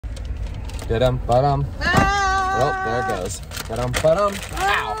Da-dum, ba-dum. Ah! Oh, there it goes. Da-dum, ba-dum.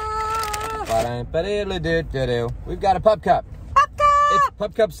 Ow. Ba-dum, ba-diddle-doo-doo-doo. We've got a Pup Cup. Pup Cup! It's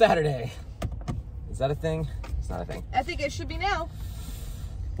Pup Cup Saturday. Is that a thing? It's not a thing. I think it should be now.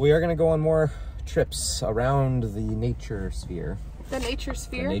 We are going to go on more trips around the nature sphere. The nature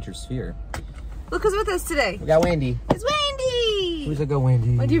sphere? The nature sphere. Look who's with us today. We got Wendy. It's Wendy! Who's a go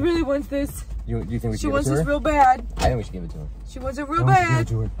Wendy? Wendy really wants this. You think we should give it to her? She wants this real bad. I think we should give it to her. She wants it real bad. Give it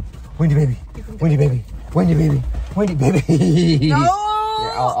to her. Wendy baby. Wendy baby. Wendy baby. Wendy baby. No!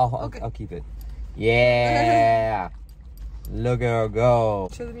 Here, Okay. I'll keep it. Yeah. Look at her go.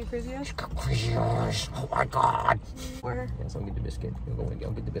 Show them your crazy eyes. Oh my God. Where? Yes, I'll get the biscuit. You'll go Wendy.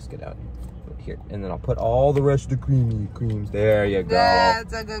 I'll get the biscuit out. Here, and then I'll put all the rest of the creams. There you go.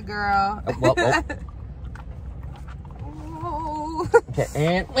 That's a good girl. Well. Oh. Okay,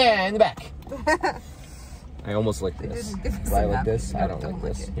 and in the back. I almost like this. Do I like this? I don't like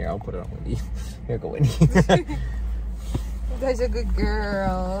this. Here, I'll put it on Wendy. Here, go Wendy. That's a good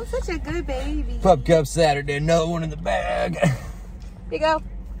girl. Such a good baby. Pup Cup Saturday. Another one in the bag. Here you go.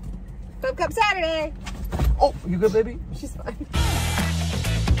 Pup Cup Saturday. Oh, you good, baby? She's fine.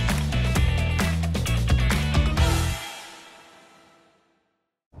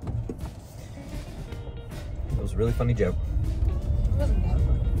 That was a really funny joke. It wasn't that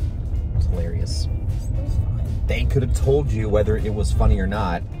funny. It was hilarious. It was fine. They could have told you whether it was funny or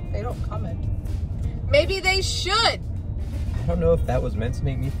not. They don't comment. Maybe they should. I don't know if that was meant to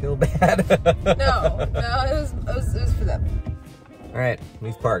make me feel bad. No, it was for them. All right,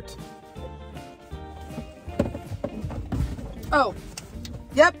 we've parked. Oh,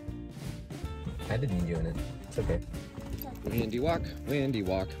 yep. I didn't mean doing it. It's okay. Windy walk, windy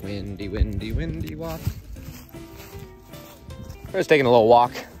walk, windy, windy, windy walk. We're just taking a little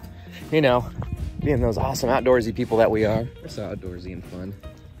walk, you know, being those awesome outdoorsy people that we are. We're so outdoorsy and fun.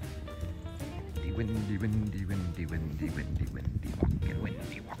 Windy, windy, windy, windy, windy, windy, walking,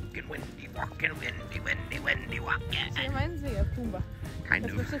 windy, walking, windy, walking, windy, windy, windy, walking. It reminds me of Pumbaa. Kind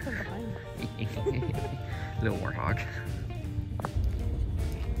of. Especially from behind. Little warthog.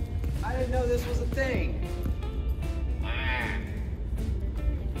 I didn't know this was a thing.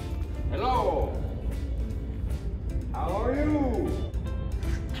 Hello. How are you?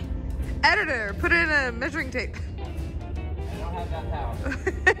 Editor, put in a measuring tape. I don't have that power.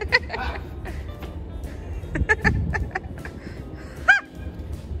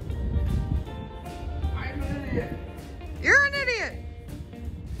 I'm an idiot. You're an idiot.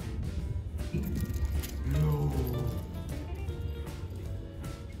 No.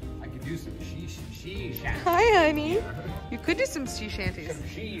 I could do some she shanties. Hi, honey. You could do some sea shanties. Some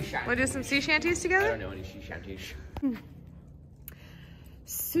she shanties. Want to do some sea shanties I together? don't know any she shanties.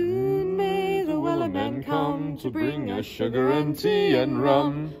 Soon may the Wellerman come to bring us sugar and tea and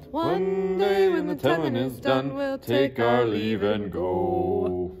rum. One day when the telling is done, we'll take our leave and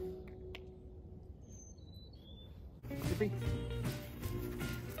go.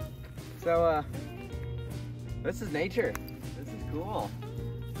 So, this is nature. This is cool.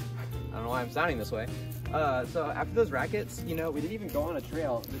 I don't know why I'm sounding this way. So after those rackets, you know, we didn't even go on a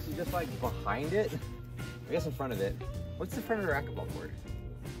trail. This is just like behind it. I guess in front of it. What's the front of the racquetball court?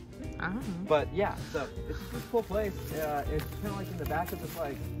 I don't know. But yeah, so it's just this cool place. It's kind of like in the back of this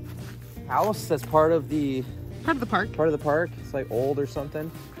like house that's part of the Part of the park. It's like old or something.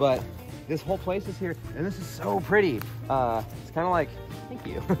 But this whole place is here, and this is so pretty. It's kind of like, thank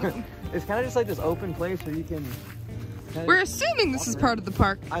you. It's kind of just like this open place where you can. We're assuming this is part of the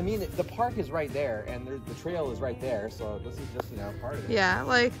park. I mean, the park is right there, and the trail is right there. So this is just, you know, part of it. Yeah,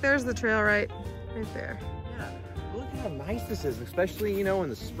 like there's the trail right there. Yeah. Look how nice this is, especially, you know, when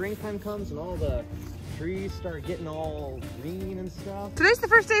the springtime comes and all the trees start getting all green and stuff. Today's the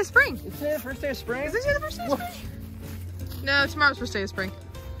first day of spring. Is today the first day of spring? Is this the first day of spring? No, tomorrow's first day of spring.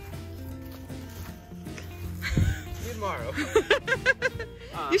 Tomorrow.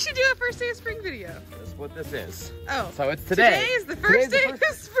 You should do a first day of spring video. That's what this is. Oh. So it's today. Today is the first day of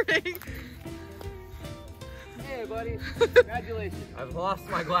spring. Hey, buddy. Congratulations. I've lost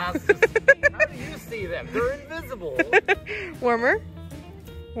my glasses. How do you see them? They're invisible. Warmer.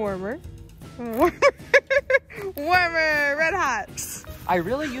 Warmer. Warmer. Warmer. Red hot. I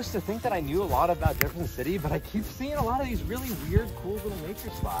really used to think that I knew a lot about Jefferson City, but I keep seeing a lot of these really weird, cool little nature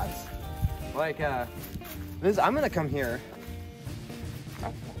spots. Like, I'm gonna come here.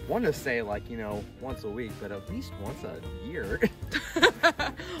 I want to say, like, you know, once a week, but at least once a year.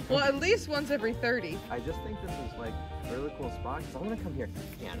 Well, at least once every 30. I just think this is like a really cool spot because I want to come here.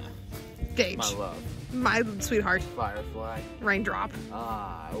 Anna, Gage. my love, My sweetheart. Firefly. Raindrop.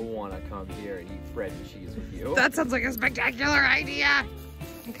 I want to come here and eat bread and cheese with you. That sounds like a spectacular idea.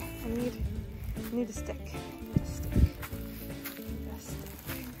 Okay, I need Need a stick. Need a stick. Need a stick.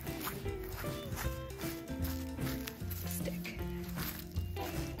 Stick.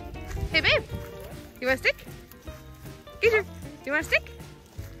 Hey, babe. You want a stick? Gator, you want a stick?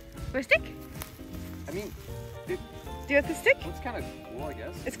 Want a stick? I mean, do you want the stick? It's kind of cool, I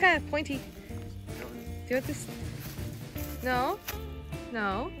guess. It's kind of pointy. Do you want this? No.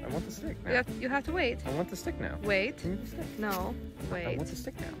 No. I want the stick now. You have to wait. I want the stick now. Wait. Give me the stick. No. Wait. I want the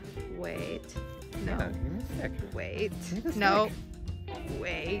stick now. Wait. No. Yeah, give me the stick. Wait. Give me the No. stick.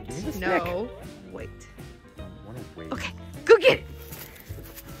 Wait. Give me the stick. No. Wait. I want to wait. Okay. Go get it.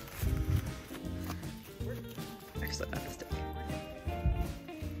 Actually, not the stick.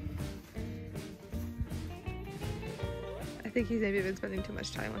 I think he's maybe been spending too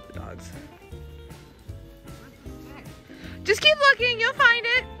much time with the dogs. Just keep looking, you'll find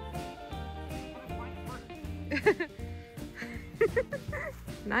it.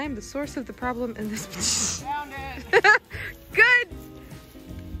 And I am the source of the problem in this. Found it.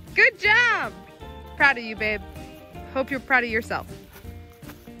 Good job. Proud of you, babe. Hope you're proud of yourself.